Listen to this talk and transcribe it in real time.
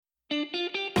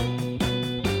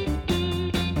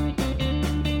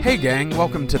Hey gang,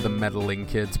 welcome to the Meddling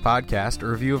Kids podcast, a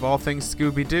review of all things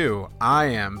Scooby-Doo. I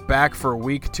am back for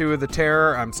week 2 of the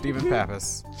terror. I'm Stephen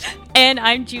Pappas. And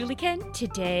I'm Julie Ken.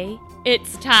 Today,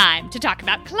 it's time to talk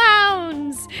about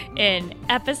clowns in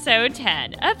episode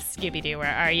 10 of Scooby-Doo,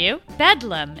 Where Are You?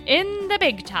 Bedlam in the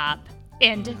Big Top.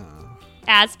 And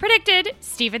as predicted,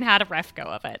 Stephen had a rough go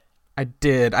of it. I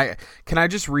did. Can I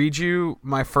just read you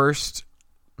my first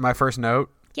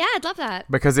note? Yeah, I'd love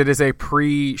that. Because it is a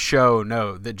pre-show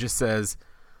note that just says,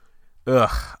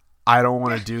 ugh, I don't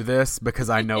want to do this because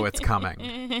I know it's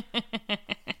coming.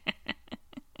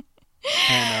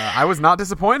 And I was not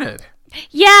disappointed.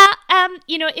 Yeah,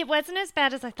 it wasn't as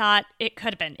bad as I thought it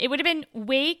could have been. It would have been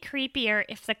way creepier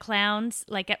if the clowns,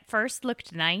 at first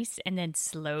looked nice and then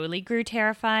slowly grew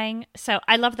terrifying. So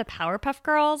I love the Powerpuff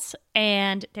Girls,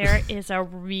 and there is a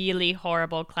really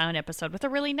horrible clown episode with a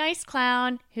really nice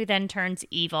clown who then turns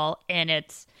evil, and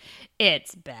it's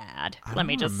bad. Let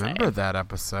me just say. I remember that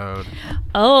episode.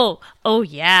 Oh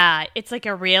yeah. It's like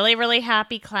a really, really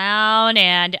happy clown,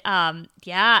 and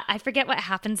I forget what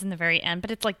happens in the very end,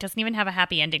 but it's doesn't even have a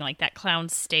happy ending. That clown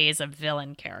stays a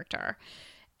villain character.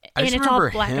 I just it's remember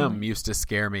all black him used to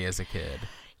scare me as a kid.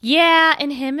 Yeah,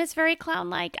 and him is very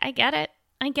clown-like. I get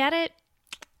it.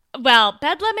 Well,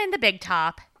 Bedlam in the Big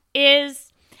Top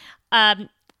is,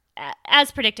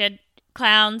 as predicted,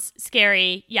 clowns,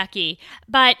 scary, yucky.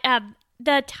 But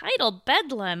the title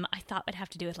Bedlam, I thought would have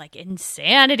to do with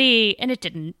insanity, and it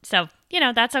didn't. So,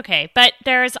 that's okay. But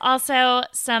there's also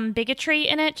some bigotry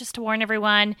in it, just to warn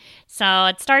everyone. So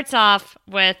it starts off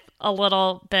with a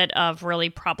little bit of really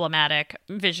problematic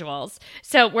visuals.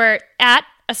 So we're at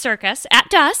a circus at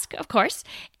dusk, of course,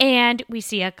 and we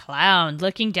see a clown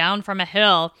looking down from a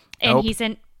hill, and Nope. he's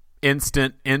in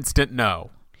Instant no.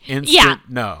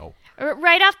 No.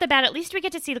 Right off the bat, at least we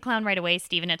get to see the clown right away,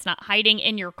 Steven. It's not hiding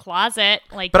in your closet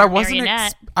like But your I wasn't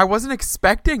marionette. I wasn't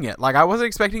expecting it. I wasn't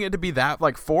expecting it to be that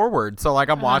forward. So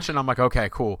I'm watching, I'm like, okay,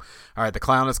 cool. All right, the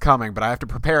clown is coming, but I have to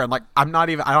prepare. And I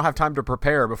don't have time to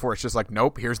prepare before it's just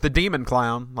nope, here's the demon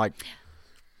clown.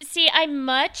 See, I'm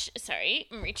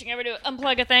reaching over to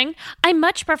unplug a thing. I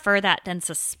much prefer that than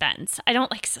suspense. I don't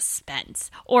like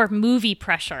suspense or movie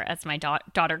pressure, as my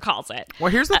daughter calls it.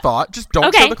 Well, here's the thought. Just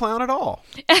don't show the clown at all.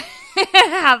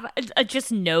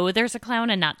 Just know there's a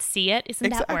clown and not see it. Isn't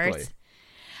Exactly. that worse?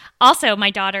 Also, my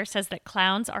daughter says that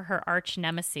clowns are her arch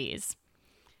nemesis.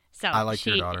 So I like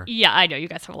your daughter. Yeah, I know. You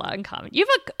guys have a lot in common. You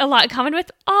have a lot in common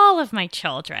with all of my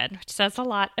children, which says a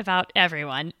lot about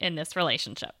everyone in this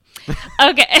relationship.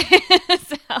 Okay.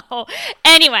 So,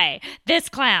 anyway, this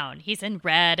clown, he's in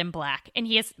red and black, and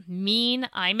he has mean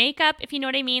eye makeup, if you know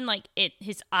what I mean.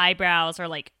 His eyebrows are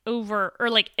over, or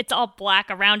it's all black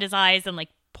around his eyes and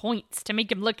points to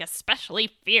make him look especially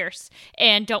fierce.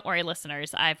 And don't worry,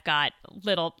 listeners, I've got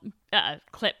little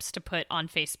clips to put on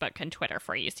Facebook and Twitter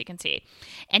for you so you can see.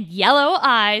 And yellow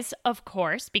eyes, of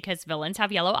course, because villains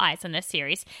have yellow eyes in this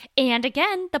series. And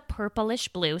again, the purplish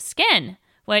blue skin,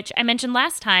 which I mentioned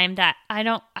last time that I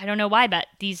don't know why, but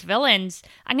these villains,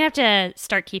 I'm going to have to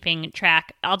start keeping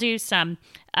track. I'll do some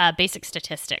basic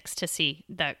statistics to see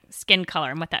the skin color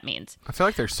and what that means. I feel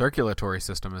like their circulatory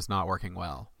system is not working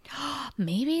well.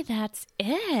 Maybe that's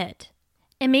it.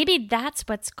 And maybe that's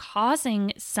what's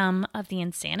causing some of the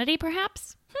insanity,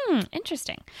 perhaps?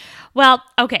 Interesting. Well,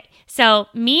 okay. So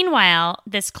meanwhile,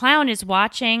 this clown is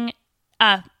watching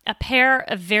a pair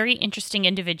of very interesting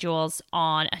individuals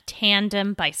on a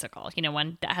tandem bicycle.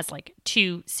 One that has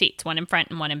 2 seats, one in front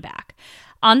and one in back.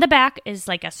 On the back is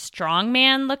a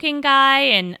strongman looking guy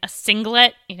in a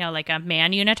singlet, like a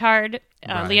man unitard,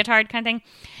 Right. leotard kind of thing,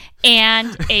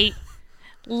 and a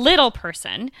little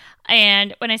person.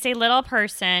 And when I say little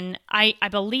person, I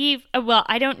believe,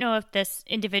 I don't know if this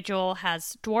individual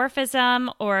has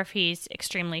dwarfism or if he's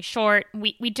extremely short.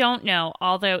 We don't know,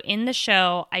 although in the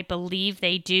show, I believe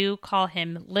they do call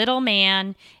him Little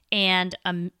Man and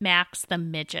Max the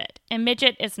Midget. And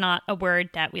midget is not a word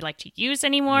that we like to use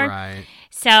anymore. Right.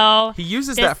 So He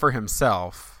uses that for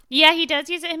himself. Yeah, he does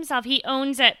use it himself. He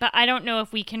owns it, but I don't know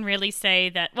if we can really say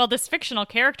that, well, this fictional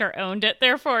character owned it,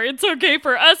 therefore it's okay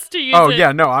for us to use it. Oh,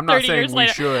 yeah, no, I'm not 30 saying years we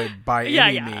later. should by Yeah,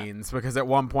 any yeah. means, because at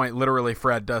one point, literally,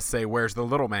 Fred does say, "Where's the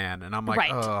little man?" And I'm like,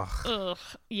 Right. ugh.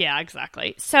 Yeah,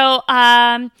 exactly. So,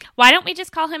 why don't we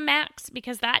just call him Max?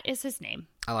 Because that is his name.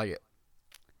 I like it.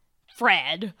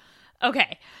 Fred.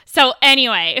 Okay, so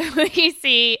anyway, we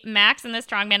see Max and the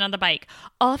strongman on the bike.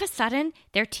 All of a sudden,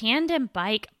 their tandem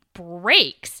bike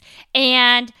breaks,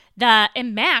 and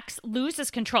And Max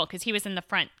loses control because he was in the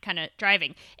front kind of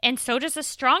driving. And so does the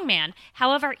strongman.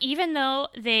 However, even though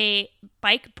the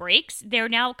bike breaks, they're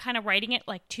now kind of riding it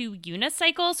like two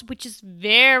unicycles, which is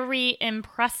very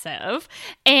impressive.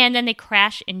 And then they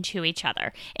crash into each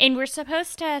other. And we're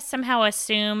supposed to somehow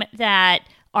assume that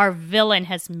our villain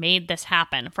has made this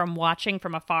happen from watching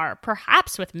from afar,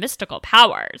 perhaps with mystical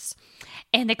powers.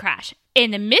 And they crash.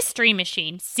 And the mystery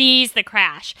machine sees the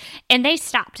crash, and they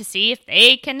stop to see if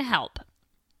they can help.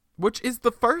 Which is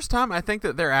the first time I think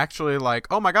that they're actually like,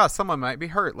 oh my gosh, someone might be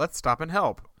hurt. Let's stop and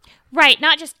help. Right,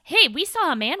 not just, hey, we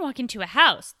saw a man walk into a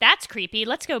house. That's creepy.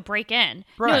 Let's go break in.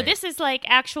 Right. No, this is like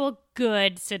actual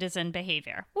good citizen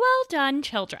behavior. Well done,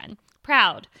 children.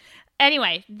 Proud.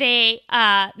 Anyway,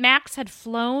 Max had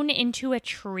flown into a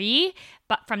tree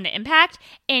but from the impact,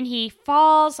 and he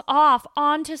falls off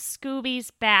onto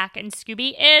Scooby's back, and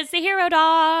Scooby is the hero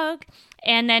dog.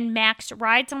 And then Max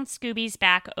rides on Scooby's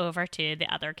back over to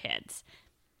the other kids.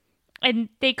 And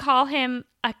they call him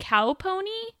a cow pony?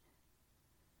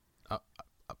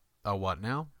 A what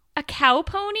now? A cow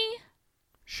pony?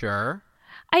 Sure.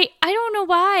 I don't know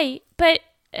why, but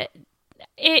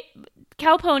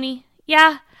cow pony.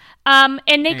 Yeah.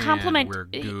 And they compliment. We're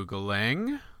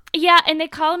Googling. Yeah, and they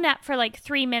call him that for like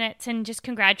 3 minutes and just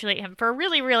congratulate him for a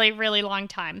really, really, really long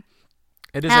time.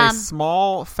 It is a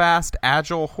small, fast,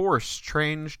 agile horse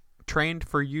trained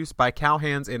for use by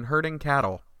cowhands in herding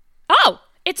cattle. Oh,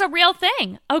 it's a real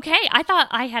thing. Okay, I thought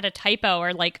I had a typo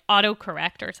or like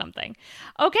autocorrect or something.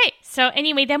 Okay, so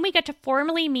anyway, then we get to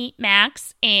formally meet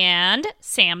Max and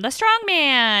Sam the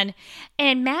Strongman.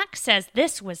 And Max says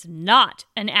this was not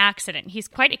an accident. He's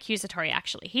quite accusatory,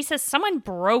 actually. He says someone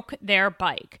broke their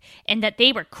bike and that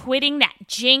they were quitting that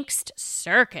jinxed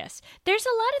circus. There's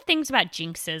a lot of things about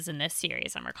jinxes in this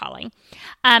series, I'm recalling.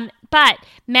 But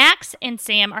Max and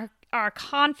Sam are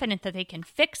confident that they can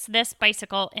fix this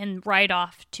bicycle and ride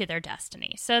off to their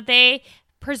destiny. So they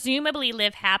presumably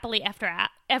live happily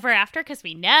ever after because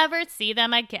we never see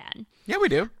them again. Yeah, we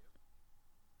do.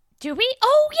 Do we?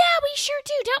 Oh, yeah, we sure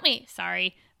do, don't we?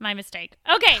 Sorry, my mistake.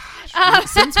 Okay.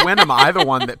 Since when am I the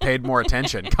one that paid more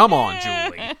attention? Come on,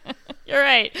 Julie. You're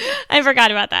right. I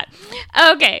forgot about that.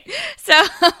 Okay. So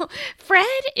Fred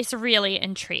is really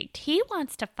intrigued. He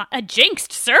wants to find a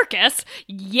jinxed circus.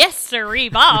 Yes, sirree,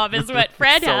 Bob, is what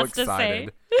Fred So has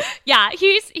excited. to say. Yeah,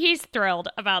 he's thrilled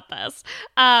about this.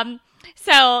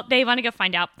 So they want to go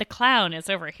find out. The clown is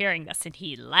overhearing this and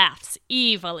he laughs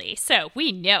evilly. So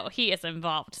we know he is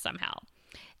involved somehow.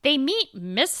 They meet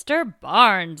Mr.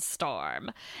 Barnstorm.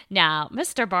 Now,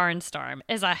 Mr. Barnstorm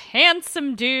is a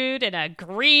handsome dude in a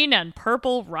green and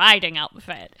purple riding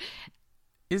outfit.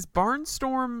 Is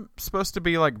Barnstorm supposed to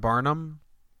be like Barnum?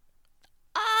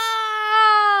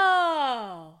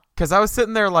 Oh! Because I was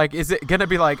sitting there like, is it going to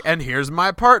be like, and here's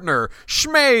my partner,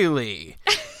 Schmaley?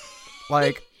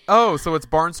 Like, oh, so it's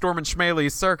Barnstorm and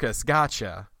Schmaley's circus.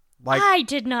 Gotcha. Like, I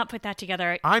did not put that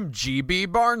together. I'm GB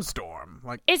Barnstorm.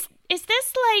 Like, Is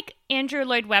this like Andrew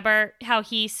Lloyd Webber, how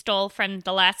he stole from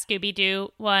the last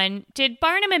Scooby-Doo one? Did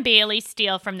Barnum and Bailey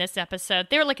steal from this episode?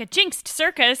 They were like a jinxed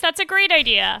circus. That's a great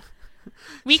idea.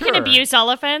 We can Sure. abuse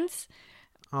elephants.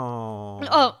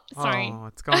 Oh, sorry. Oh,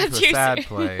 it's going to a Too sad soon.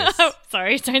 place. Oh,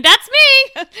 sorry. That's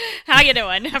me. How you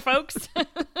doing, folks?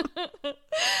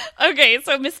 Okay,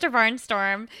 so Mr.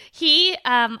 Barnstorm, he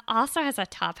also has a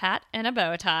top hat and a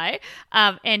bow tie,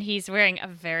 and he's wearing a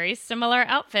very similar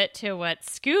outfit to what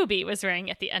Scooby was wearing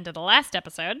at the end of the last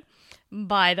episode,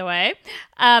 by the way.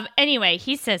 Anyway,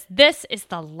 he says this is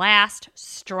the last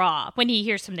straw when he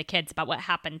hears from the kids about what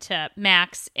happened to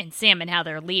Max and Sam and how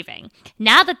they're leaving.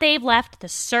 Now that they've left, the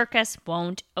circus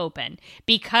won't open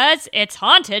because it's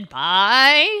haunted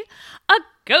by a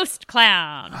ghost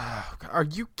clown. Are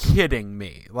you kidding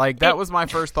me? Like, that was my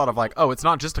first thought of like, oh, it's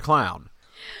not just a clown.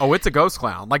 Oh, it's a ghost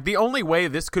clown. Like, the only way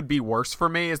this could be worse for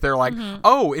me is they're like,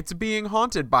 oh, it's being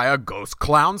haunted by a ghost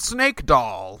clown snake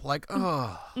doll. Like,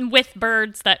 ugh. With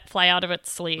birds that fly out of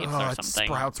its sleeves or It something.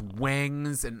 sprouts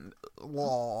wings and...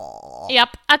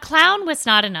 Yep, a clown was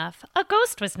not enough. A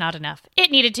ghost was not enough.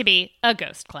 It needed to be a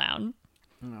ghost clown.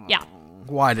 Yeah.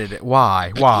 Why did it?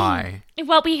 Why?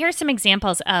 Well, we hear some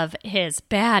examples of his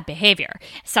bad behavior.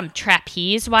 Some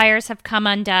trapeze wires have come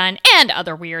undone, and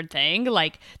other weird thing,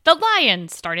 like the lion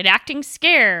started acting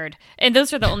scared. And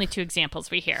those are the only two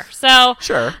examples we hear. So,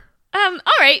 Sure. all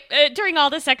right, during all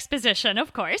this exposition,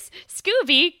 of course,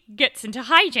 Scooby gets into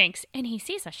hijinks, and he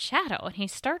sees a shadow, and he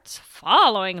starts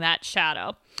following that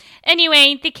shadow.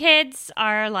 Anyway, the kids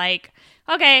are like,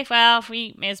 okay, well,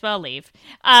 we may as well leave.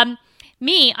 I'm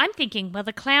thinking, well,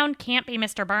 the clown can't be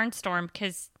Mr. Barnstorm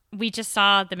because we just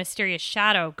saw the mysterious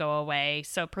shadow go away.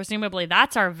 So presumably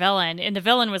that's our villain. And the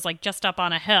villain was like just up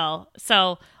on a hill.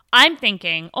 So I'm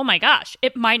thinking, oh my gosh,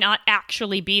 it might not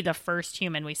actually be the first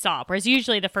human we saw. Whereas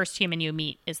usually the first human you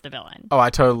meet is the villain. Oh, I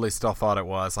totally still thought it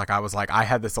was. Like, I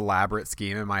had this elaborate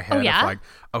scheme in my head of like,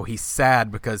 oh, he's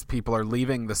sad because people are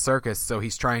leaving the circus. So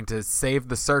he's trying to save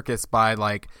the circus by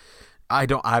like, I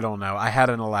don't know. I had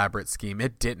an elaborate scheme.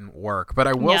 It didn't work. But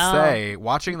I will say,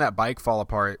 watching that bike fall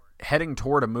apart, heading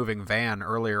toward a moving van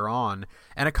earlier on,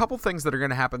 and a couple things that are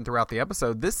going to happen throughout the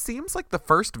episode, this seems like the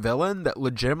first villain that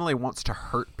legitimately wants to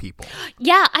hurt people.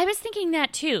 Yeah, I was thinking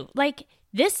that too. Like,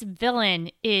 this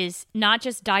villain is not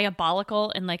just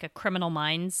diabolical in like a Criminal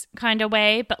Minds kind of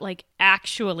way, but like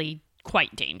actually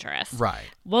quite dangerous. Right.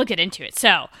 We'll get into it.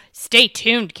 So stay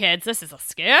tuned, kids. This is a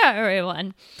scary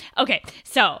one. Okay,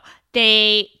 so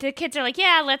the kids are like,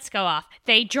 yeah, let's go off.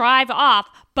 They drive off,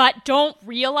 but don't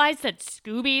realize that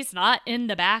Scooby's not in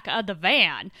the back of the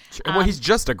van. Well, he's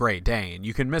just a Great Dane.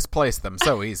 You can misplace them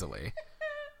so easily.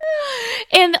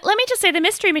 And let me just say, the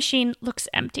Mystery Machine looks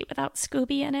empty without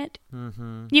Scooby in it.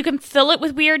 Mm-hmm. You can fill it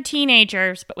with weird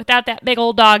teenagers, but without that big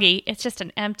old doggy, it's just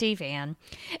an empty van.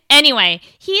 Anyway,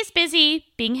 he's busy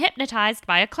being hypnotized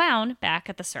by a clown back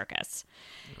at the circus.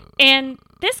 And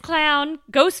this clown,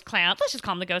 ghost clown, let's just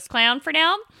call him the ghost clown for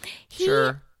now.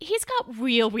 Sure. He's got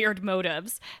real weird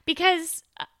motives because,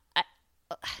 I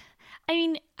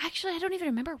mean, actually, I don't even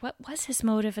remember what was his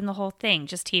motive in the whole thing.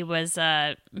 Just he was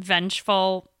a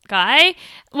vengeful guy.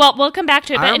 Well, we'll come back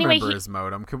to it. But anyway, remember his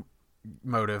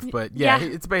motive, but yeah,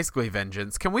 it's basically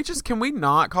vengeance. Can we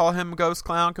not call him Ghost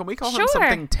Clown? Can we call him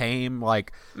something tame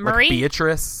like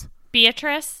Beatrice?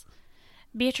 Beatrice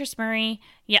Murray.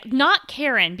 Yeah, not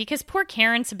Karen, because poor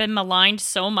Karens have been maligned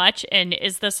so much in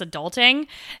Is This Adulting?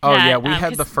 Oh, yeah, we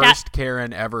had the first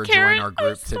Karen ever join our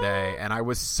group today, and I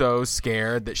was so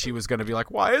scared that she was going to be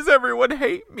like, why does everyone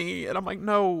hate me? And I'm like,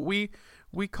 no, we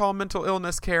call mental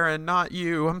illness Karen, not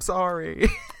you. I'm sorry.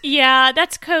 Yeah,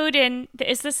 that's code in the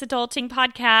Is This Adulting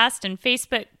podcast and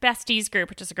Facebook Besties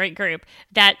group, which is a great group,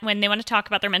 that when they want to talk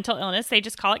about their mental illness, they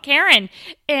just call it Karen.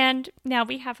 And now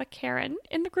we have a Karen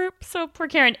in the group, so poor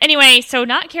Karen. Anyway, so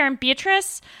not Karen,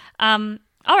 Beatrice. All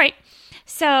right.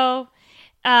 So,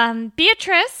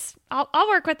 Beatrice, I'll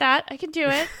work with that. I can do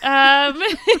it.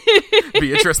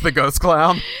 Beatrice the Ghost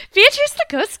Clown. Beatrice the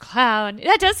Ghost Clown.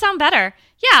 That does sound better.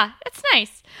 Yeah, that's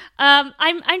nice.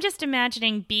 I'm just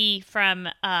imagining B from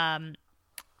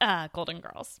Golden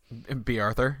Girls. B.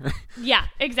 Arthur. Yeah,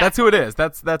 exactly. That's who it is.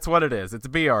 That's what it is. It's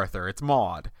B. Arthur. It's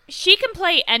Maude. She can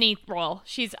play any role.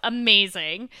 She's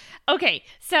amazing. Okay,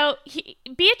 so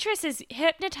Beatrice is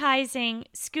hypnotizing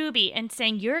Scooby and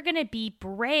saying, you're going to be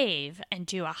brave and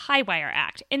do a high wire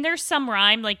act. And there's some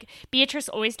rhyme. Like, Beatrice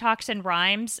always talks in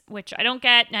rhymes, which I don't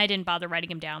get, and I didn't bother writing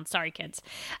them down. Sorry, kids.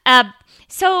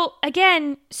 So,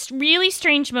 again, really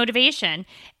strange motivation.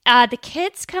 The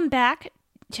kids come back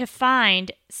to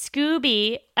find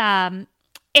Scooby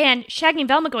and Shaggy and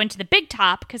Velma go into the big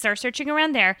top because they're searching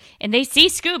around there, and they see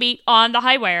Scooby on the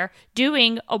high wire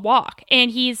doing a walk,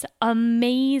 and he's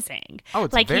amazing. Oh,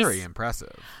 it's very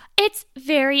impressive. It's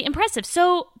very impressive.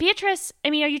 So, Beatrice, I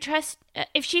mean, are you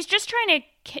if she's just trying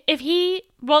to,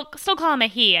 we'll still call him a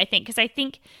he, I think, because I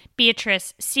think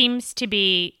Beatrice seems to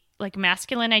be like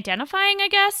masculine identifying, I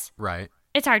guess. Right.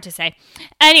 It's hard to say.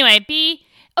 Anyway,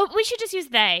 Oh, we should just use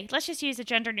they. Let's just use a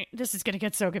gender. This is going to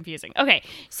get so confusing. Okay,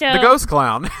 so the Ghost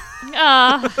Clown.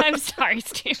 I'm sorry,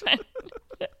 Stephen.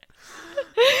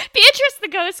 Beatrice the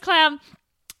Ghost Clown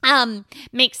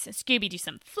makes Scooby do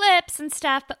some flips and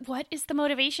stuff, but what is the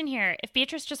motivation here? If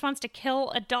Beatrice just wants to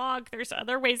kill a dog, there's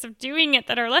other ways of doing it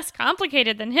that are less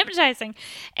complicated than hypnotizing.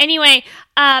 Anyway,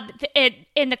 and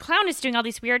the clown is doing all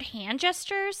these weird hand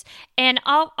gestures, and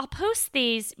I'll post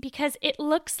these because it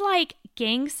looks like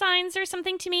gang signs or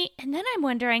something to me, and then I'm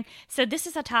wondering, so this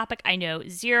is a topic I know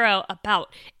zero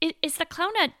about. Is the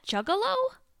clown a juggalo?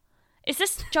 Is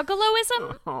this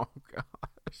juggaloism? Oh,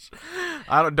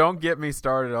 God. Don't get me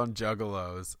started on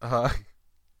juggalos.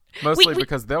 Mostly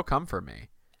because they'll come for me.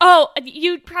 Oh,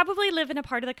 you probably live in a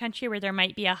part of the country where there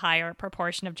might be a higher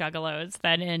proportion of juggalos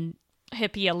than in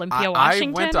hippie Olympia, Washington.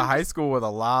 I went to high school with a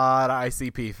lot of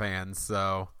ICP fans,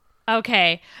 so.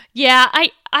 Okay. Yeah,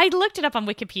 I looked it up on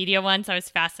Wikipedia once. I was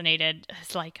fascinated.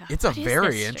 It's like, it's a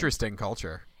very interesting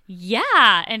culture.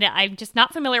 Yeah, and I'm just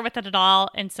not familiar with it at all,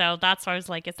 and so that's why I was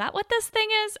like, is that what this thing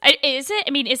is? Is it?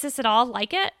 I mean, is this at all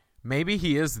like it? Maybe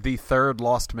he is the third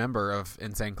lost member of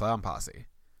Insane Clown Posse.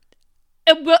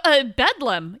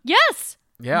 Bedlam, yes.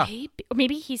 Yeah.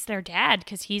 Maybe he's their dad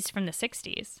because he's from the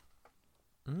 60s.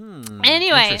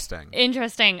 Anyway, Interesting.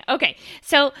 interesting. Okay,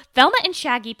 so Velma and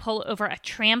Shaggy pull over a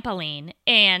trampoline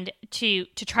and to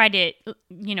try to,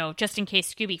 just in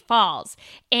case Scooby falls.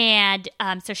 And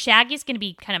so Shaggy's going to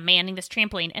be kind of manning this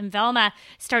trampoline, and Velma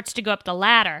starts to go up the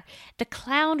ladder. The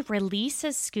clown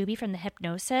releases Scooby from the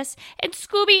hypnosis, and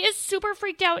Scooby is super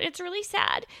freaked out. It's really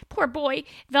sad. Poor boy.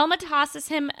 Velma tosses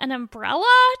him an umbrella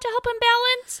to help him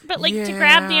balance, but to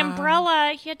grab the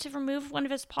umbrella, he had to remove one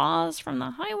of his paws from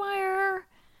the high wire.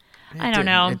 I don't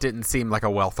know. It didn't seem like a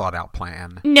well thought out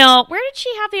plan. No. Where did she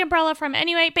have the umbrella from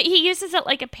anyway? But he uses it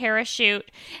like a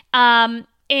parachute. And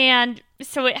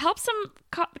so it helps him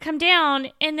come down.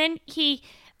 And then he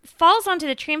falls onto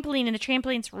the trampoline, and the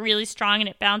trampoline's really strong, and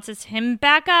it bounces him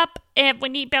back up. And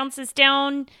when he bounces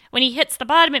down, when he hits the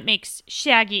bottom, it makes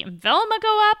Shaggy and Velma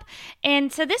go up.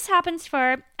 And so this happens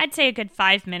for, I'd say, a good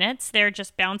 5 minutes. They're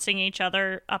just bouncing each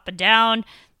other up and down,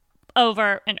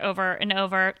 over and over and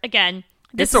over. Again,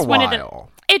 it's a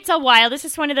while. This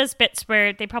is one of those bits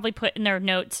where they probably put in their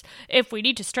notes, if we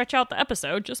need to stretch out the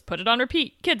episode, just put it on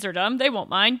repeat. Kids are dumb. They won't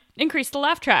mind. Increase the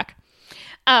laugh track.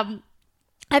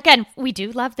 Again, we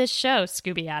do love this show,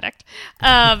 Scooby Addict.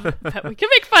 But we can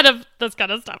make fun of this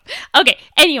kind of stuff. Okay,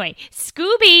 anyway,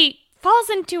 Scooby falls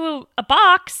into a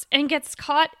box and gets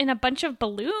caught in a bunch of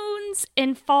balloons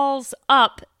and falls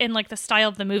up in the style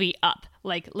of the movie Up,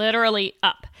 literally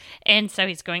up. And so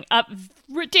he's going up,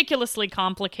 ridiculously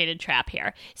complicated trap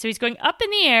here. So he's going up in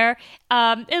the air,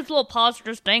 his little paws are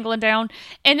just dangling down,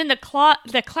 and then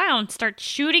the clown starts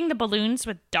shooting the balloons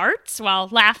with darts while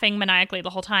laughing maniacally the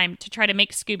whole time to try to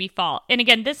make Scooby fall. And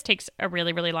again, this takes a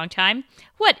really, really long time.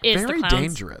 What is the clown's... Very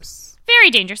dangerous. Very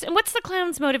dangerous. And what's the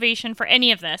clown's motivation for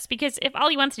any of this? Because if all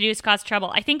he wants to do is cause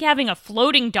trouble, I think having a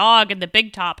floating dog in the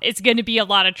big top is going to be a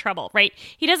lot of trouble, right?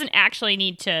 He doesn't actually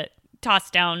need to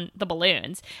toss down the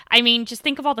balloons. I mean, just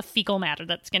think of all the fecal matter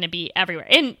that's going to be everywhere.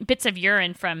 And bits of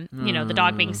urine from, the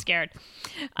dog being scared.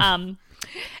 Anyway.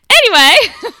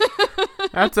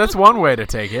 That's one way to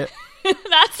take it.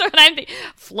 That's what I'm thinking.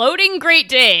 Floating Great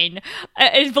Dane.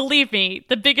 Believe me,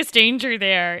 the biggest danger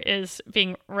there is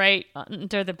being right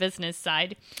under the business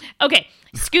side. Okay,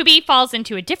 Scooby falls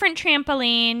into a different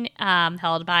trampoline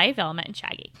held by Velma and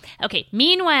Shaggy. Okay,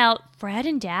 meanwhile, Fred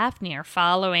and Daphne are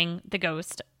following the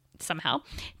ghost somehow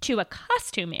to a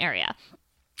costume area.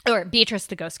 Or Beatrice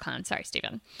the Ghost Clown. Sorry,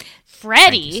 Stephen.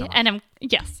 Freddie, so and I'm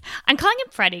calling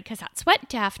him Freddie because that's what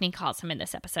Daphne calls him in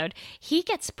this episode. He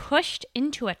gets pushed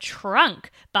into a trunk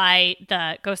by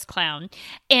the Ghost Clown,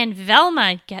 and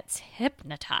Velma gets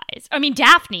hypnotized.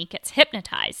 Daphne gets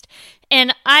hypnotized.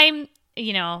 And I'm,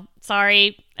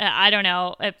 sorry, I don't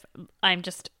know if I'm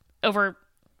just over...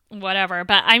 whatever,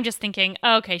 but I'm just thinking,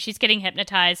 okay, she's getting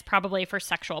hypnotized probably for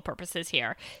sexual purposes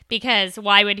here, because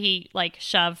why would he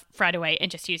shove Fred away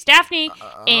and just use Daphne?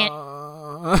 And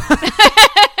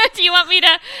do you want me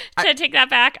to take that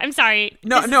back? I'm sorry.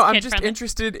 No, I'm just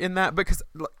interested in that because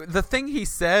the thing he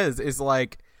says is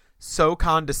so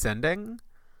condescending.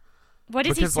 What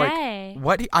does he say?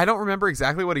 I don't remember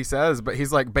exactly what he says, but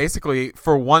he's basically,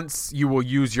 for once you will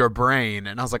use your brain,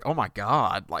 and I was like, oh my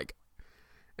god,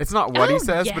 it's not what he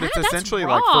says, but it's essentially for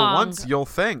once you'll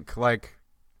think,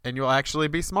 and you'll actually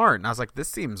be smart. And I was like, this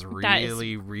seems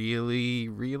really, really,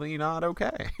 really not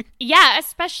okay. Yeah,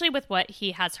 especially with what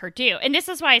he has her do. And this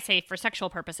is why I say for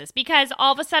sexual purposes, because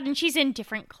all of a sudden she's in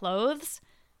different clothes.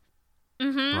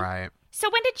 Mm-hmm. Right. So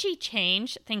when did she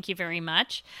change? Thank you very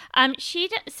much.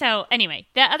 So anyway,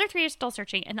 the other three are still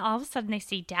searching, and all of a sudden they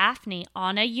see Daphne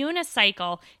on a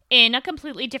unicycle in a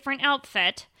completely different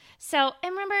outfit. So,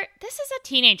 and remember, this is a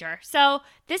teenager, so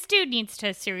this dude needs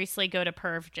to seriously go to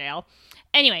perv jail.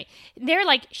 Anyway, they're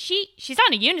she's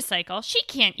on a unicycle. She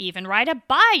can't even ride a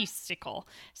bicycle.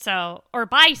 Or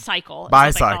bicycle.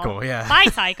 Bicycle, yeah.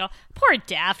 Bicycle. Poor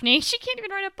Daphne. She can't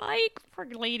even ride a bike. Poor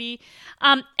lady.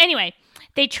 Anyway,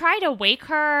 they try to wake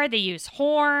her. They use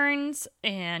horns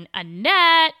and a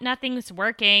net. Nothing's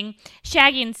working.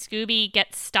 Shaggy and Scooby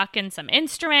get stuck in some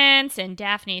instruments, and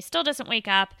Daphne still doesn't wake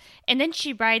up. And then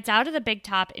she rides out of the big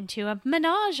top into a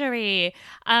menagerie.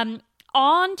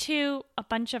 Onto a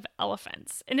bunch of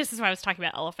elephants. And this is why I was talking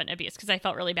about elephant abuse, because I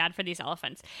felt really bad for these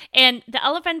elephants. And the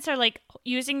elephants are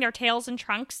using their tails and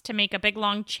trunks to make a big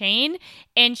long chain,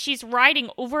 and she's riding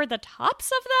over the tops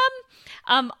of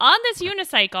them on this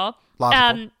unicycle.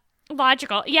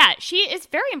 Logical. Yeah, she is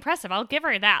very impressive. I'll give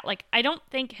her that. I don't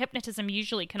think hypnotism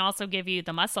usually can also give you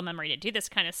the muscle memory to do this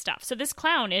kind of stuff. So this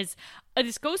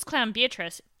ghost clown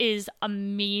Beatrice is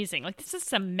amazing. This is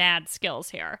some mad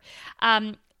skills here.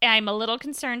 I'm a little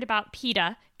concerned about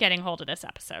PETA getting hold of this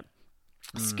episode.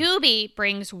 Scooby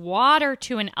brings water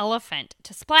to an elephant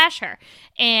to splash her.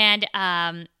 And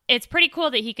it's pretty cool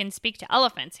that he can speak to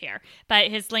elephants here, but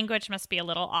his language must be a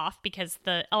little off because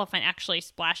the elephant actually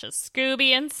splashes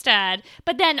Scooby instead,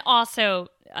 but then also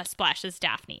splashes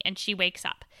Daphne, and she wakes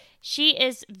up. She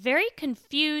is very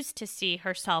confused to see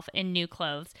herself in new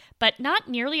clothes, but not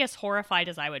nearly as horrified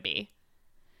as I would be.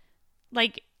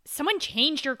 Like, someone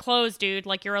changed your clothes, dude,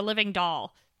 like you're a living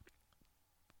doll.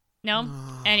 No?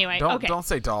 Anyway, okay. Don't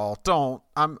say doll. Don't.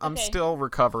 I'm still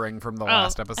recovering from the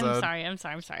last episode. I'm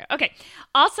sorry. Okay.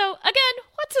 Also, again,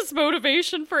 what's his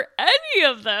motivation for any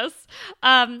of this?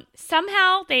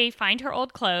 Somehow they find her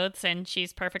old clothes and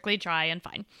she's perfectly dry and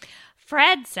fine.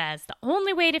 Fred says the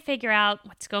only way to figure out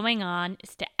what's going on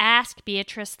is to ask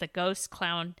Beatrice the ghost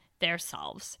clown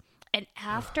themselves. And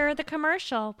after the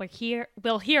commercial,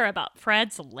 we'll hear about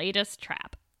Fred's latest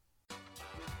trap.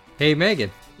 Hey, Megan.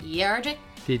 Yeah, RJ?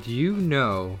 Did you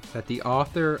know that the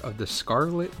author of The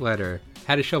Scarlet Letter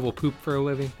had to shovel poop for a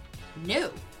living?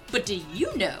 No. But do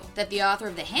you know that the author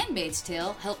of The Handmaid's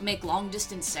Tale helped make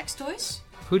long-distance sex toys?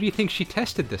 Who do you think she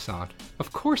tested this on?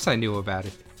 Of course I knew about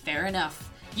it. Fair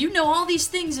enough. You know all these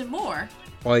things and more.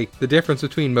 Like the difference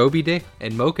between Moby Dick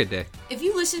and Mocha Dick. If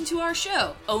you listen to our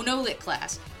show, Oh No Lit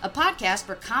Class, a podcast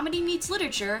where comedy meets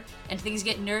literature and things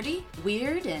get nerdy,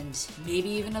 weird, and maybe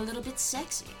even a little bit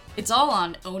sexy. It's all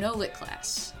on Oh No Lit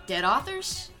Class. Dead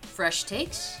authors, fresh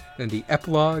takes, And the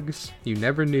epilogues you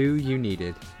never knew you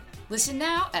needed. Listen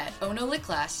now at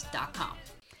ohnolitclass.com.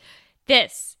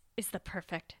 This is the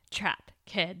perfect trap,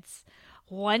 kids.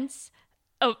 Once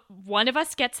one of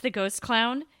us gets the ghost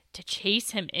clown to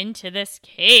chase him into this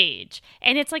cage.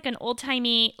 And it's like an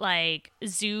old-timey, like,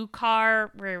 zoo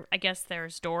car where I guess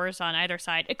there's doors on either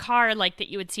side. A car like that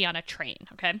you would see on a train,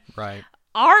 okay? Right.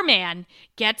 Our man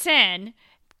gets in,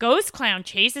 ghost clown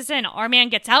chases in, our man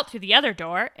gets out through the other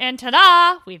door, and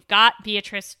ta-da! We've got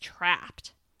Beatrice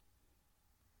trapped.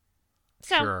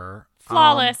 So, Sure.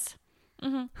 flawless.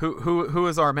 Who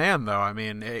is our man, though? I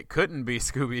mean, it couldn't be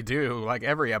Scooby-Doo like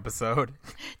every episode.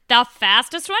 The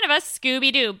fastest one of us,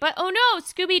 Scooby-Doo. But oh no,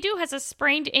 Scooby-Doo has a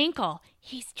sprained ankle.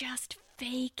 He's just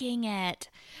faking it.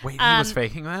 Wait, he was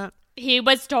faking that? He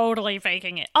was totally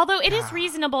faking it. Although it is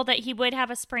reasonable that he would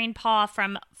have a sprained paw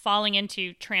from falling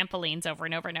into trampolines over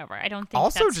and over and over. I don't think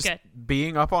Also, that's just good.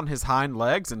 being up on his hind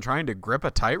legs and trying to grip a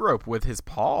tightrope with his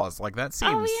paws. Like, that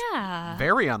seems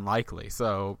very unlikely.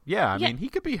 So, I mean, he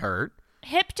could be hurt.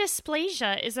 Hip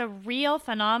dysplasia is a real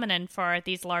phenomenon for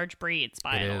these large breeds,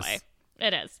 by the way.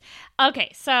 It is.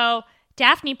 Okay, so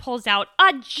Daphne pulls out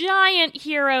a giant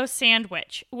hero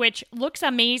sandwich, which looks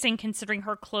amazing considering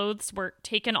her clothes were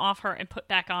taken off her and put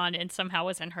back on and somehow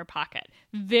was in her pocket.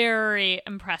 Very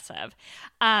impressive.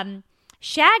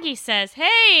 Shaggy says,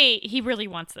 hey, he really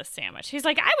wants this sandwich. He's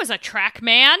like, I was a track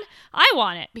man. I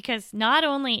want it. Because not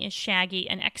only is Shaggy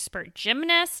an expert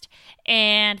gymnast,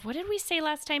 and what did we say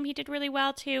last time he did really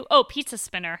well too? Oh, pizza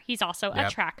spinner. He's also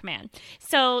a track man.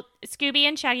 So Scooby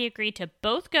and Shaggy agreed to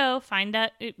both go find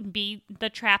be the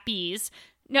trappies.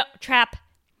 No,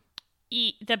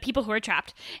 the people who are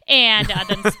trapped, and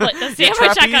then split the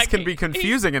sandwich. Trapeze can be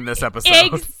confusing in this episode.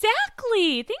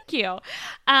 Exactly. Thank you.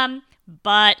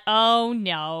 But oh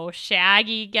no,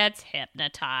 Shaggy gets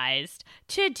hypnotized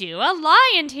to do a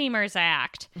lion tamer's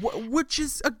act. Which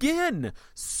is, again,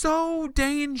 so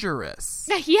dangerous.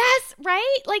 Yes,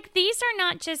 right? Like, these are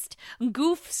not just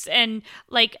goofs and,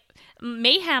 like,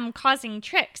 mayhem causing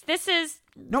tricks. This is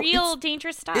real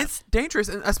dangerous stuff. It's dangerous,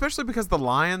 and especially because a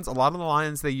lot of the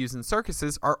lions they use in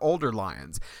circuses are older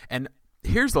lions. And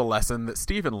here's a lesson that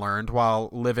Stephen learned while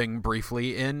living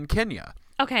briefly in Kenya.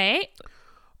 Okay.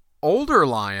 Older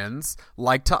lions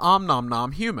like to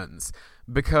nom humans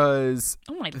because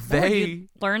you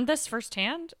learned this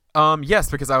firsthand?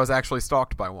 Yes, because I was actually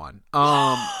stalked by one.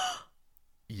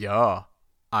 Yeah,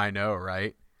 I know,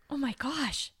 right? Oh my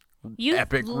gosh.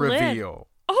 Epic reveal.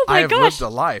 Oh my gosh. I have lived a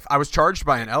life. I was charged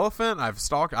by an elephant. I've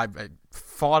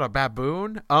fought a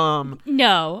baboon.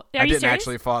 No. I didn't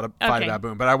actually fight a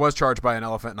baboon, but I was charged by an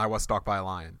elephant and I was stalked by a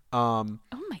lion. Oh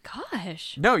my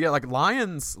gosh. No, yeah, like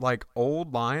lions, like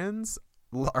old lions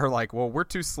are like, well, we're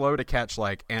too slow to catch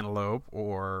like antelope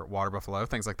or water buffalo,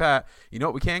 things like that. You know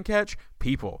what we can catch?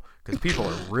 People, because people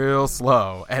are real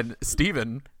slow. And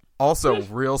Steven also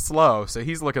real slow, so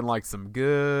he's looking like some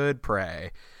good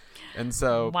prey. And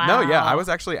so, I was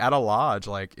actually at a lodge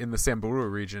like in the Samburu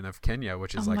region of Kenya,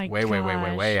 which is like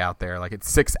way out there. Like it's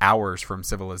 6 hours from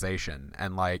civilization.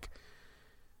 And like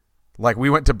we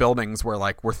went to buildings where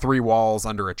like we're 3 walls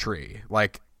under a tree.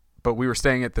 Like, but we were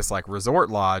staying at this like resort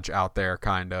lodge out there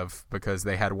kind of because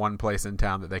they had one place in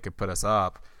town that they could put us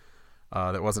up.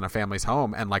 that wasn't a family's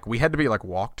home, and like we had to be like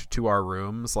walked to our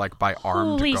rooms like by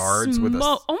armed Holy guards with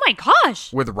oh my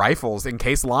gosh, with rifles in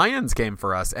case lions came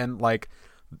for us. And like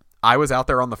I was out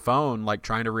there on the phone like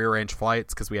trying to rearrange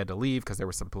flights because we had to leave because there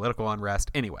was some political unrest.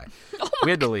 Anyway,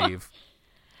 we had to leave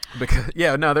because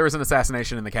there was an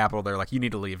assassination in the Capitol. They're like, you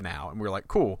need to leave now, and we were like,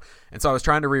 cool. And so I was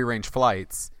trying to rearrange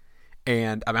flights,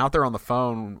 and I'm out there on the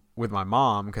phone with my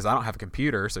mom because I don't have a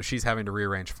computer, so she's having to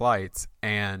rearrange flights.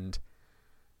 And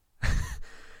this is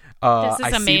I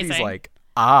amazing. see these like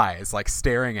eyes like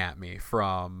staring at me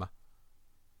from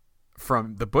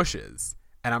the bushes,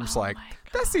 and I'm just like,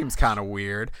 that seems kind of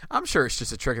weird. I'm sure it's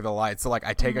just a trick of the light. So like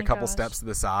I take a couple steps to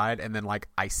the side, and then like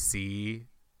I see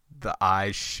the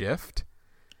eyes shift.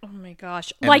 Oh my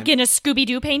gosh, And like then- in a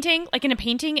Scooby-Doo painting, like in a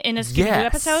painting in a Scooby-Doo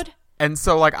episode. And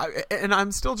so like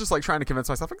I'm still just like trying to convince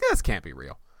myself like this can't be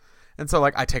real. And so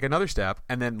like I take another step,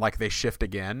 and then like they shift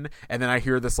again, and then I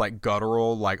hear this like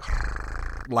guttural like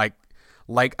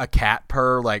a cat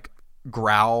purr, like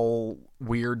growl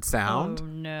weird sound. Oh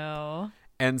no.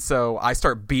 And so I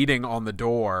start beating on the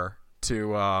door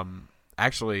to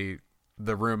actually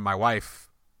the room my wife,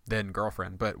 then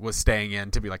girlfriend, but was staying in,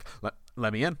 to be like,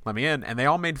 let me in. And they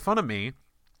all made fun of me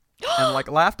and like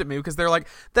laughed at me because they're like,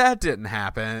 that didn't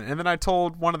happen. And then I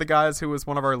told one of the guys who was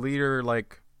one of our leader,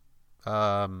 like,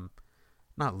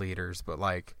 not leaders, but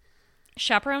like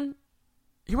Chaperone?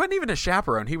 he wasn't even a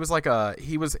chaperone. He was like a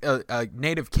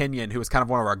native Kenyan who was kind of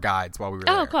one of our guides while we were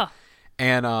there. Oh, cool.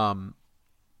 And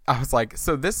I was like,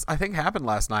 so this I think happened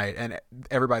last night, and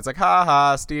everybody's like, ha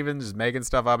ha, Steven's just making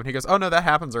stuff up. And he goes, oh no, that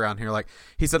happens around here. Like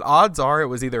he said, odds are it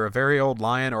was either a very old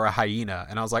lion or a hyena.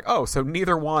 And I was like, oh, so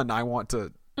neither one I want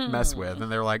to mess with.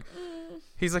 And they're like,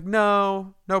 he's like,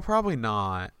 no, probably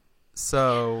not.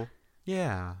 So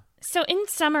yeah. So in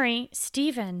summary,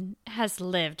 Steven has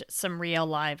lived some real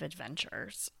live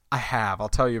adventures. I have. I'll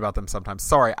tell you about them sometime.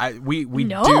 Sorry, we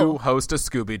No. do host a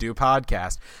Scooby-Doo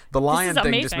podcast. The lion thing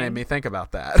just amazing. made me think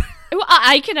about that. Well,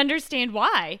 I can understand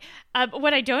why.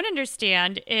 What I don't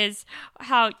understand is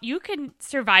how you can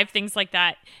survive things like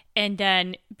that and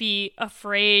then be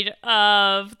afraid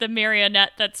of the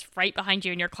marionette that's right behind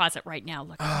you in your closet right now.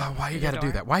 Look. Why you got to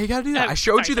do that? Why you got to do that? Oh, I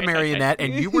showed sorry, you the sorry, marionette,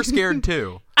 sorry. and you were scared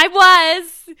too. I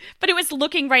was, but it was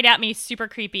looking right at me, super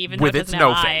creepy, even though With it its doesn't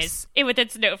have no eyes. face. With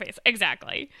its no face,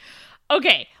 exactly.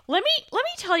 Okay, let me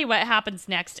tell you what happens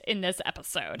next in this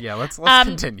episode. Yeah, let's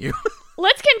continue.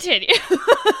 Let's continue.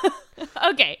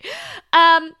 Okay.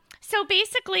 So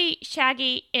basically,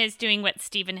 Shaggy is doing what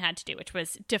Steven had to do, which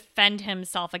was defend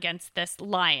himself against this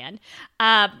lion.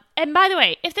 And by the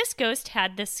way, if this ghost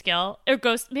had this skill,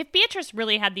 if Beatrice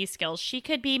really had these skills, she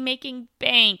could be making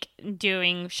bank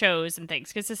doing shows and things,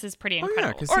 because this is pretty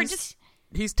incredible. Oh, yeah, because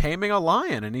he's taming a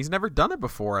lion, and he's never done it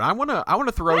before. And I want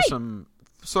to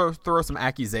throw some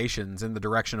accusations in the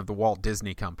direction of the Walt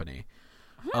Disney Company.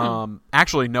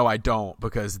 Actually, no, I don't,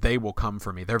 because they will come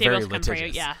for me. They're They very will come for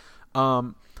litigious. you,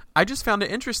 yeah. I just found it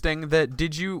interesting that,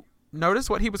 did you notice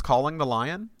what he was calling the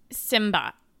lion?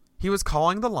 Simba. He was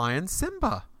calling the lion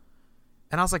Simba.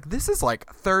 And I was like, this is like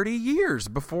 30 years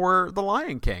before the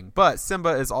Lion King. But Simba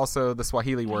is also the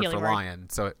Swahili word for lion,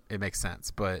 so it makes sense.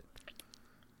 But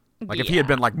like if he had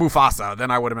been like Mufasa,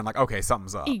 then I would have been like, okay,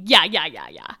 something's up. Yeah.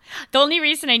 The only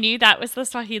reason I knew that was the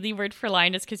Swahili word for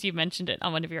lion is because you mentioned it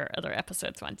on one of your other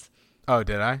episodes once. Oh,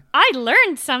 did I? I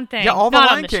learned something. Yeah, all the Not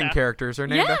on Lion King show. characters are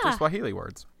named after Yeah. Swahili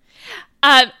words.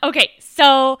 Okay,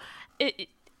 so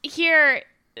here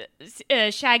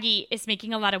Shaggy is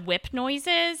making a lot of whip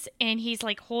noises, and he's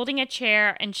like holding a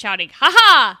chair and shouting, "Ha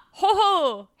ha! Ho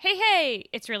ho! Hey hey!"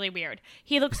 It's really weird.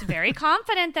 He looks very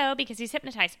confident though, because he's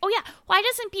hypnotized. Oh yeah, why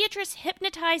doesn't Beatrice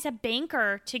hypnotize a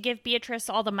banker to give Beatrice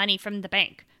all the money from the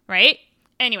bank, right?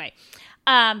 Anyway,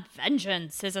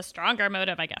 vengeance is a stronger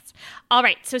motive, I guess. All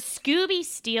right, so Scooby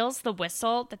steals the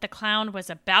whistle that the clown was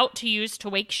about to use to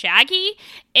wake Shaggy,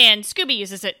 and Scooby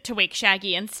uses it to wake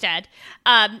Shaggy instead.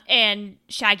 And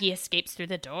Shaggy escapes through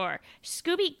the door.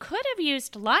 Scooby could have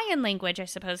used lion language, I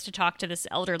suppose, to talk to this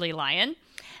elderly lion,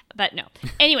 but no.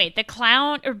 Anyway, the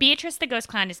clown, or Beatrice the ghost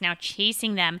clown, is now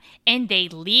chasing them, and they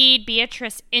lead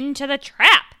Beatrice into the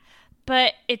trap.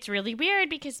 But it's really weird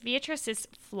because Beatrice is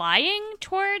flying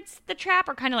towards the trap,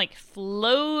 or kind of like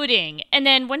floating. And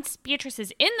then once Beatrice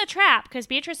is in the trap, because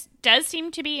Beatrice does seem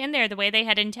to be in there the way they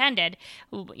had intended,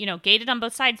 gated on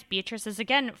both sides, Beatrice is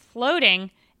again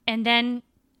floating and then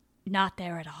not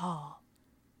there at all.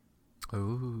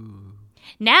 Ooh.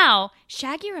 Now,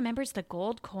 Shaggy remembers the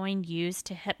gold coin used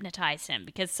to hypnotize him,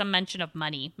 because some mention of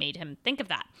money made him think of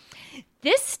that.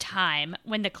 This time,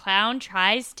 when the clown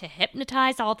tries to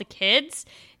hypnotize all the kids,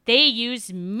 They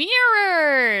use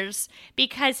mirrors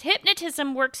because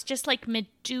hypnotism works just like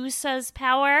Medusa's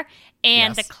power,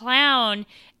 and Yes. the clown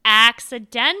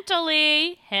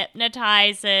accidentally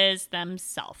hypnotizes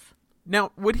themselves.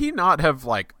 Now, would he not have,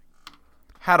 like,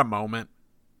 had a moment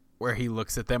where he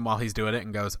looks at them while he's doing it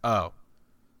and goes, oh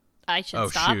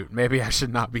Stop. shoot, maybe I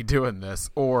should not be doing this,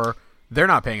 or they're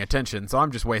not paying attention, so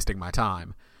I'm just wasting my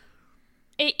time?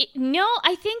 No,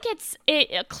 I think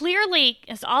it clearly,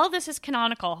 as all of this is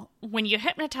canonical, when you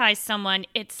hypnotize someone,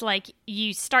 it's like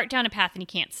you start down a path and you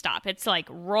can't stop. It's like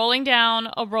rolling down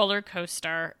a roller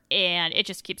coaster and it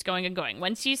just keeps going and going.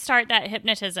 Once you start that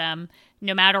hypnotism,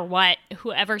 no matter what,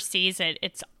 whoever sees it,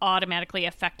 it's automatically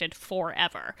affected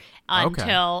forever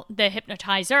until the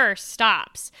hypnotizer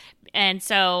stops. And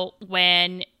so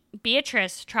when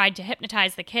Beatrice tried to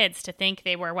hypnotize the kids to think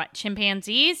they were,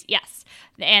 chimpanzees? Yes.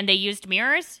 And they used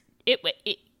mirrors.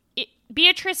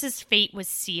 Beatrice's fate was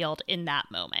sealed in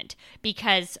that moment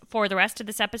because for the rest of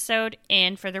this episode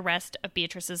and for the rest of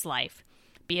Beatrice's life,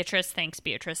 Beatrice thinks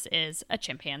Beatrice is a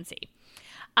chimpanzee.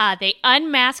 They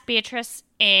unmask Beatrice,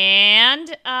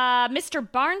 and Mr.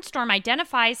 Barnstorm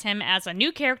identifies him as a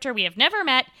new character we have never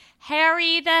met,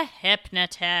 Harry the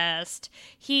Hypnotist.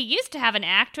 He used to have an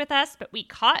act with us, but we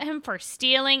caught him for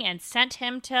stealing and sent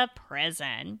him to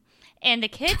prison. And the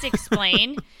kids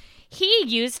explain he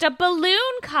used a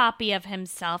balloon copy of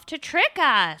himself to trick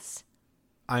us.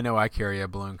 I know I carry a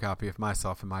balloon copy of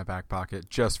myself in my back pocket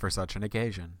just for such an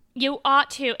occasion. You ought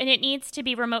to, and it needs to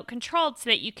be remote controlled so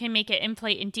that you can make it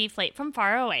inflate and deflate from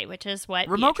far away, which is what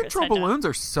Remote Beatrice control had done. balloons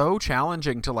are so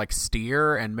challenging to, like,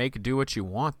 steer and make do what you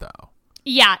want, though.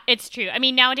 Yeah, it's true. I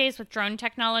mean, nowadays with drone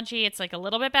technology, it's like a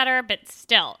little bit better, but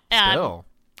still. Yeah,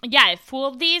 it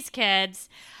fooled these kids.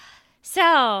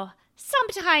 So,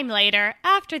 sometime later,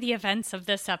 after the events of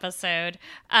this episode,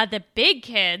 the big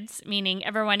kids, meaning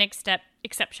everyone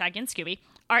except Shaggy and Scooby,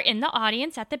 are in the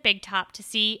audience at the Big Top to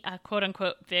see a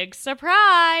quote-unquote big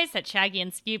surprise that Shaggy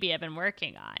and Scooby have been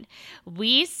working on.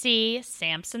 We see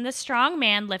Samson the Strong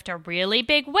Man lift a really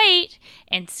big weight,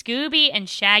 and Scooby and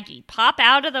Shaggy pop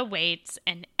out of the weights,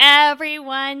 and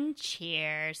everyone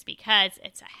cheers because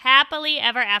it's a happily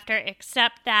ever after,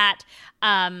 except that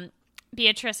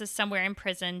Beatrice is somewhere in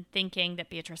prison thinking that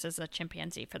Beatrice is a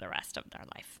chimpanzee for the rest of their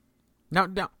life. No,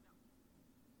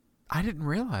 I didn't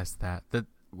realize that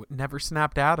never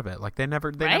snapped out of it. Like they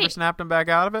never snapped him back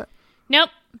out of it.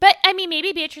 Nope. But I mean,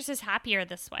 maybe Beatrice is happier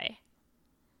this way.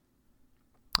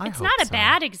 It's not a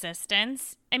bad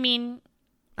existence. I mean,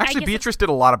 actually, Beatrice did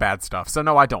a lot of bad stuff, so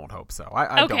no, I don't hope so.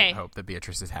 I don't hope that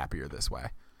Beatrice is happier this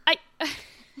way. I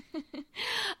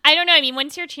don't know. I mean,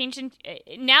 once you're changing,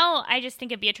 now I just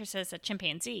think of Beatrice as a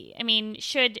chimpanzee. I mean,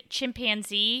 should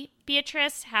chimpanzee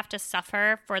Beatrice have to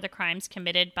suffer for the crimes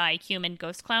committed by human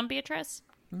ghost clown Beatrice?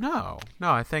 No,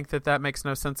 I think that makes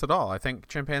no sense at all. I think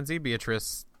chimpanzee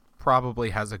Beatrice probably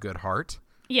has a good heart.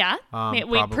 Yeah,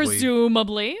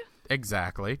 presumably.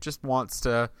 Exactly. Just wants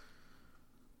to.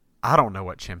 I don't know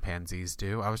what chimpanzees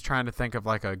do. I was trying to think of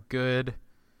like a good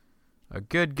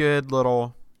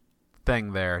little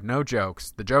thing there. No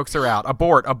jokes. The jokes are out.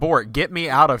 Abort. Get me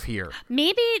out of here.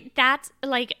 Maybe that's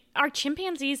like, are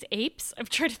chimpanzees apes? I'm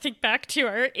trying to think back to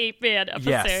our Ape Man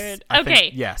episode. I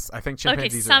think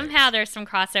chimpanzees are somehow apes. There's some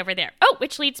crossover there. Oh,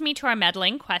 which leads me to our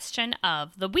meddling question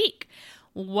of the week.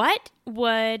 What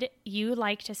would you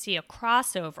like to see a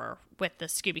crossover with the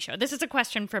Scooby Show? This is a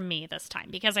question from me this time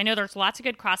because I know there's lots of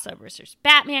good crossovers. There's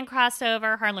Batman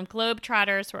crossover, Harlem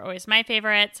Globetrotters were always my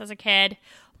favorites as a kid.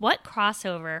 What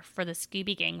crossover for the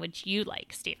Scooby Gang would you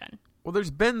like, Stephen? Well,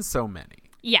 there's been so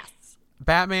many. Yes.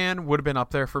 Batman would have been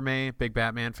up there for me. Big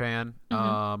Batman fan.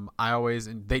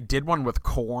 Mm-hmm. They did one with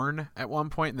Korn at one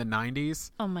point in the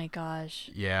 90s. Oh my gosh.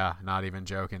 Yeah, not even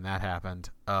joking. That happened.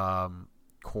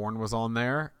 Korn was on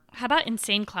there. How about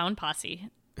Insane Clown Posse?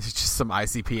 It's just some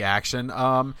ICP action.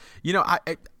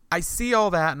 I see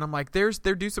all that and I'm like,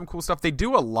 they do some cool stuff. They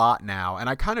do a lot now, and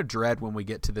I kind of dread when we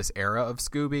get to this era of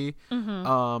Scooby.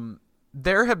 Mm-hmm.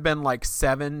 There have been like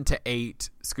 7 to 8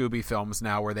 Scooby films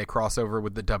now where they cross over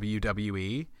with the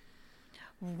WWE.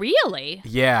 Really?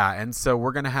 Yeah, and so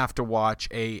we're gonna have to watch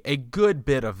a good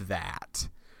bit of that.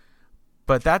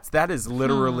 But that is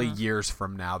literally years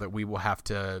from now that we will have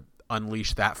to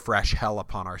unleash that fresh hell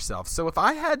upon ourselves. So if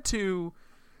I had to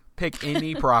pick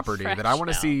any property that I want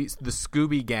to see the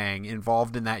Scooby Gang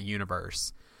involved in that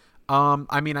universe,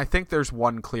 I think there's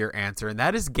one clear answer, and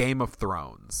that is Game of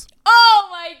Thrones. Oh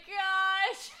my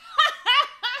gosh!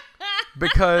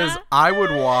 Because I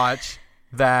would watch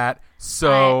that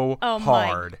so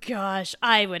hard. My gosh,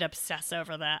 I would obsess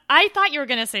over that. I thought you were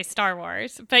going to say Star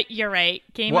Wars, but you're right.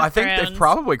 Game of Thrones. Well, I think they've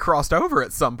probably crossed over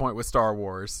at some point with Star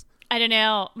Wars. I don't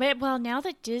know. Well, now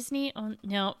that Disney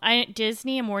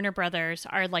and Warner Brothers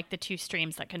are like the two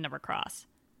streams that can never cross.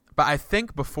 But I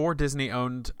think before Disney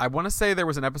owned, I want to say there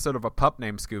was an episode of a pup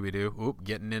named Scooby-Doo. Oop,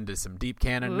 getting into some deep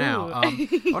canon now. I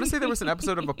want to say there was an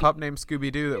episode of a pup named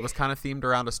Scooby-Doo that was kind of themed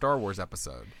around a Star Wars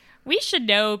episode. We should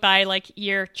know by like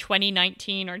year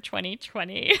 2019 or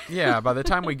 2020. Yeah, by the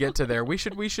time we get to there, we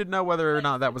should know whether or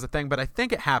not that was a thing. But I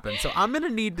think it happened. So I'm going to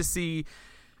need to see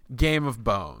Game of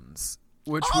Bones,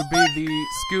 which would be the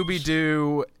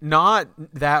Scooby-Doo. Not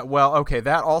that well. Okay,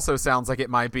 that also sounds like it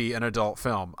might be an adult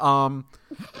film.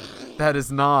 That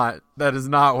is not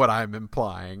what I'm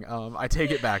implying. I take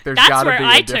it back. There's got to be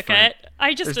a different. That's where I took it.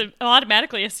 I just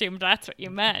automatically assumed that's what you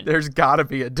meant. There's got to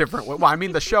be a different. Well, I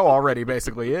mean, the show already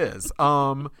basically is.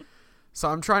 So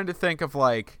I'm trying to think of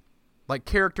like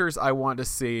characters I want to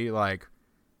see like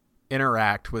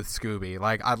interact with Scooby.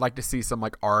 Like I'd like to see some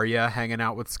like Arya hanging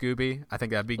out with Scooby. I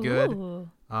think that'd be good. Ooh.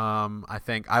 I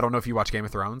don't know if you watch Game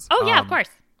of Thrones. Oh yeah, of course.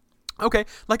 Okay,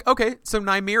 so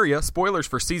Nymeria, spoilers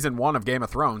for season 1 of Game of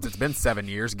Thrones. It's been 7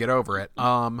 years. Get over it.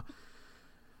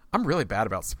 I'm really bad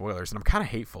about spoilers, and I'm kind of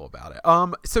hateful about it.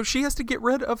 So she has to get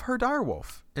rid of her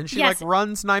direwolf, and she like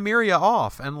runs Nymeria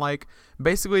off, and like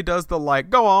basically does the like,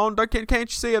 go on, can't you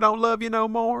see I don't love you no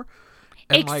more?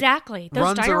 And, exactly, like, those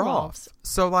runs her direwolves. off.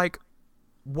 So like,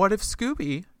 what if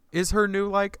Scooby is her new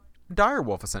like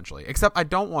direwolf essentially? Except I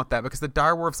don't want that because the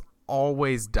direwolves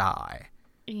always die.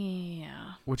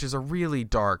 Yeah. Which is a really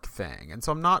dark thing. And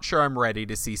so I'm not sure I'm ready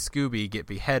to see Scooby get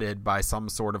beheaded by some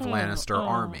sort of Lannister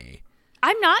army.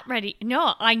 I'm not ready.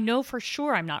 No, I know for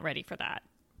sure I'm not ready for that.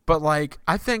 But, like,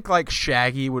 I think, like,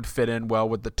 Shaggy would fit in well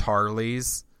with the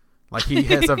Tarleys. Like, he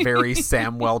has a very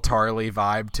Samwell Tarley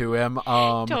vibe to him.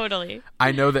 Totally.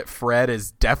 I know that Fred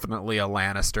is definitely a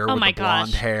Lannister with the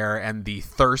blonde hair and the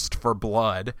thirst for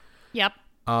blood. Yep.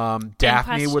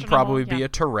 Daphne would probably be a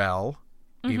Tyrell.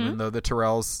 Even though the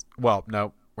Tyrells, well,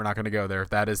 no, we're not going to go there.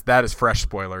 That is fresh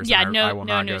spoilers. Yeah, I will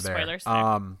not go spoilers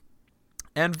there.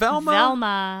 And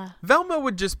Velma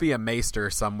would just be a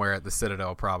maester somewhere at the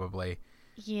Citadel, probably.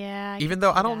 Yeah. Even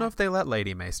though I don't know if they let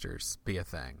lady maesters be a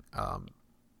thing.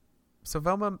 So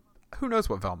Velma, who knows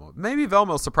what Velma? Maybe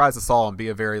Velma will surprise us all and be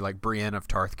a very like Brienne of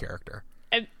Tarth character.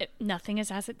 Nothing is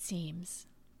as it seems.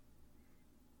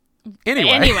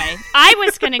 Anyway, I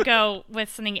was going to go with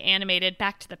something animated,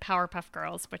 back to the Powerpuff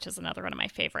Girls, which is another one of my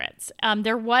favorites.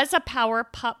 There was a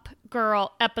Powerpuff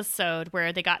Girl episode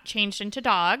where they got changed into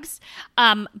dogs,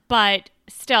 but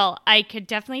still, I could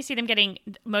definitely see them getting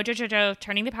Mojo Jojo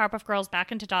turning the Powerpuff Girls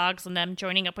back into dogs and them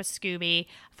joining up with Scooby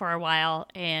for a while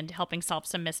and helping solve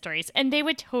some mysteries. And they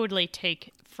would totally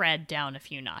take Fred down a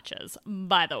few notches,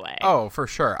 by the way. Oh, for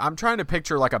sure. I'm trying to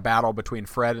picture like a battle between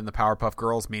Fred and the Powerpuff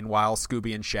Girls. Meanwhile,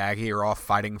 Scooby and Shaggy are off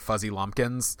fighting fuzzy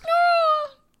lumpkins.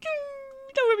 Oh,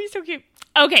 that would be so cute.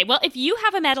 Okay, well, if you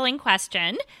have a meddling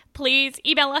question, please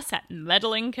email us at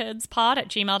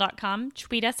meddlingkidspod@gmail.com,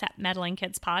 tweet us at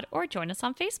meddlingkidspod, or join us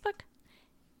on Facebook.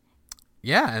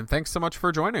 Yeah, and thanks so much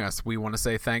for joining us. We want to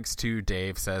say thanks to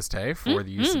Dave Says Tay for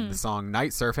the use of the song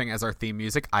Night Surfing as our theme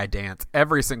music. I dance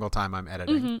every single time I'm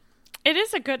editing. It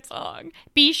is a good song.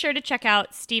 Be sure to check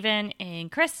out Steven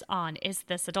and Chris on Is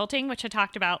This Adulting, which I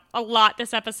talked about a lot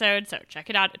this episode, so check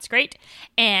it out. It's great.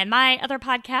 And my other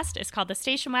podcast is called the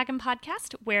Station Wagon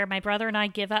Podcast, where my brother and I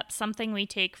give up something we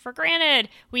take for granted.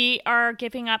 We are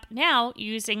giving up now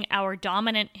using our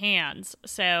dominant hands.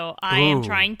 So I am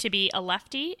trying to be a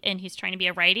lefty, and he's trying to be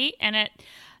a righty, and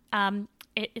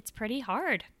it's pretty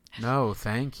hard. No,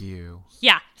 thank you.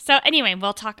 Yeah. So anyway,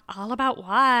 we'll talk all about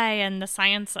why and the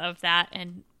science of that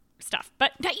and stuff.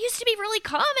 But that used to be really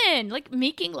common, like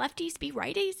making lefties be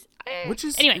righties. Which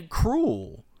is cruel.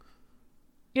 cruel.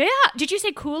 Yeah. Did you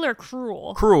say cool or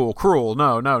cruel? Cruel.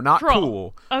 No, not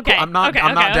cool. Okay. I'm not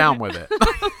down with it.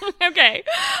 Okay.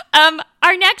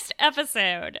 Our next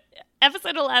episode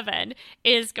 11,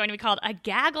 is going to be called A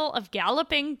Gaggle of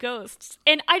Galloping Ghosts.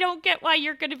 And I don't get why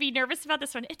you're going to be nervous about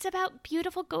this one. It's about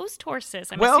beautiful ghost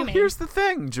horses, I'm assuming. Here's the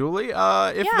thing, Julie.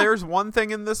 If there's one thing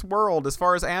in this world, as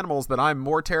far as animals, that I'm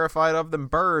more terrified of than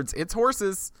birds, it's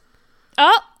horses.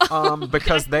 Oh.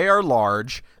 Because they are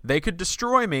large. They could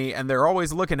destroy me, and they're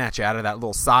always looking at you out of that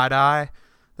little side eye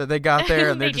that they got there,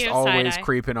 and they're just always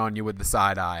creeping on you with the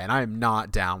side eye, and I am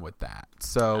not down with that.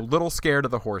 So, little scared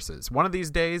of the horses. One of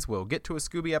these days, we'll get to a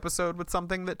Scooby episode with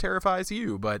something that terrifies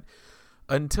you, but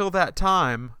until that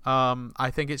time,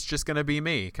 I think it's just going to be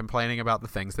me complaining about the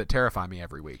things that terrify me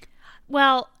every week.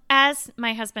 Well, as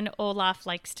my husband Olaf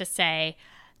likes to say,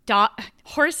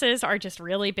 horses are just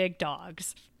really big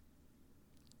dogs.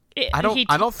 I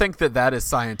don't think that is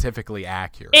scientifically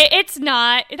accurate. It's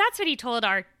not. That's what he told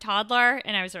our toddler,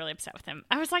 and I was really upset with him.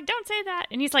 I was like, don't say that.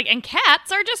 And he's like, and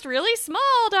cats are just really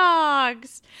small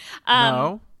dogs.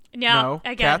 No.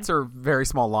 Again. Cats are very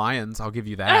small lions. I'll give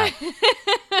you that.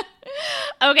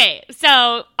 Okay,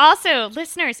 so also,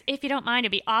 listeners, if you don't mind,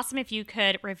 it'd be awesome if you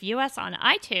could review us on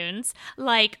iTunes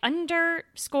like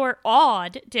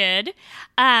 _odd did.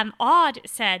 Odd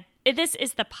said, this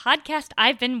is the podcast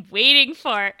I've been waiting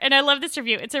for. And I love this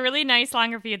review. It's a really nice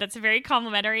long review that's very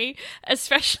complimentary,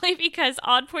 especially because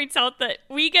Odd points out that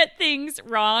we get things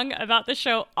wrong about the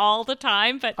show all the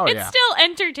time, but it's still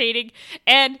entertaining.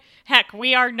 And heck,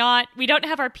 we don't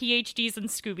have our PhDs in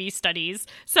Scooby studies.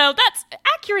 So that's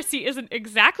accuracy isn't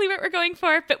exactly what we're going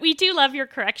for, but we do love your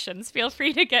corrections. Feel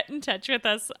free to get in touch with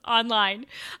us online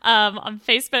on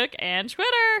Facebook and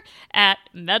Twitter at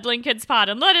Meddling Kids Pod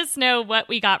and let us know what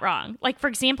we got wrong. Like, for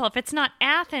example, if it's not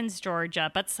Athens, Georgia,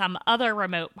 but some other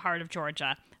remote part of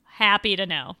Georgia, happy to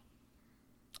know.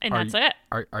 And that's it.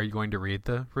 Are you going to read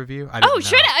the review?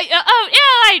 Should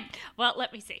I? Well,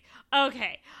 let me see.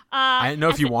 Okay. I didn't know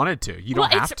if you wanted to. You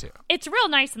don't have to. It's real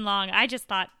nice and long. I just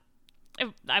thought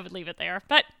I would leave it there.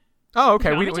 But oh,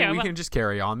 okay. We can just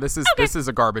carry on. This is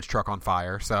a garbage truck on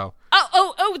fire. So.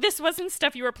 Oh! This wasn't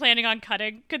stuff you were planning on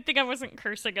cutting. Good thing I wasn't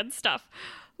cursing and stuff.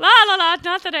 La la la!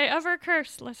 Not that I ever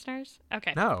curse, listeners.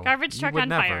 Okay. No. Garbage truck on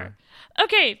never. fire.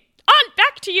 Okay. On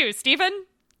back to you, Stephen.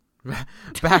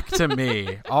 Back to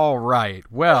me. All right.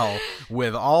 Well,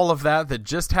 with all of that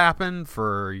just happened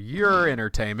for your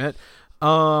entertainment,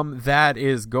 that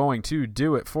is going to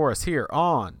do it for us here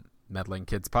on Meddling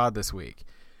Kids Pod this week.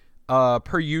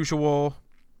 Per usual,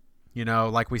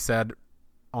 like we said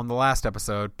on the last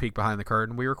episode, Peek Behind the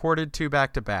Curtain, we recorded 2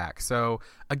 back-to-back. So,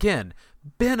 again,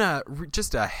 been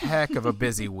just a heck of a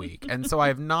busy week. And so I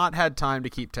have not had time to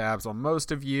keep tabs on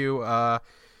most of you,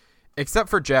 except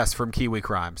for Jess from Kiwi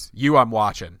Crimes. You I'm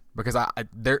watching, because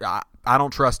I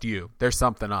don't trust you. There's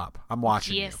something up. I'm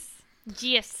watching you.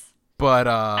 Yes. But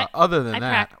other than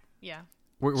that, yeah.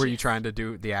 Were you trying to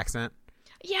do the accent?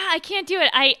 Yeah, I can't do it.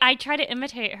 I try to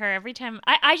imitate her every time.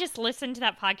 I just listen to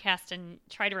that podcast and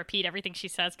try to repeat everything she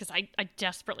says because I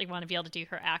desperately want to be able to do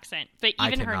her accent. But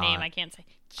even her name, I can't say.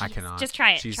 Jeez. I cannot. Just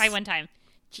try it. Try one time.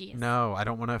 Jeez. No, I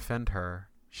don't want to offend her.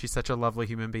 She's such a lovely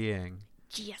human being.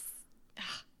 Jeez.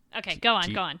 Okay, go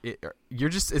on.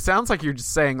 It sounds like you're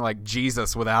just saying like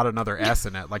Jesus without another S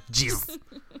in it, like Jesus.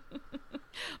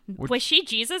 Was she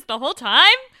Jesus the whole time?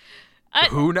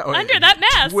 Who knows? Under that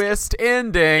mask. Twist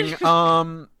ending.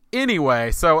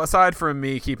 Anyway, so aside from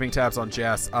me keeping tabs on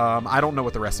Jess, I don't know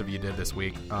what the rest of you did this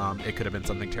week. It could have been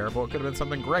something terrible. It could have been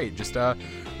something great. Just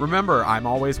remember, I'm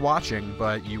always watching,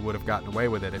 but you would have gotten away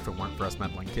with it if it weren't for us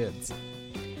meddling kids.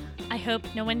 I hope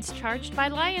no one's charged by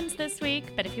lions this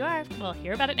week, but if you are, we'll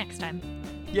hear about it next time.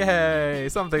 Yay!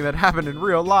 Something that happened in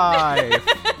real life.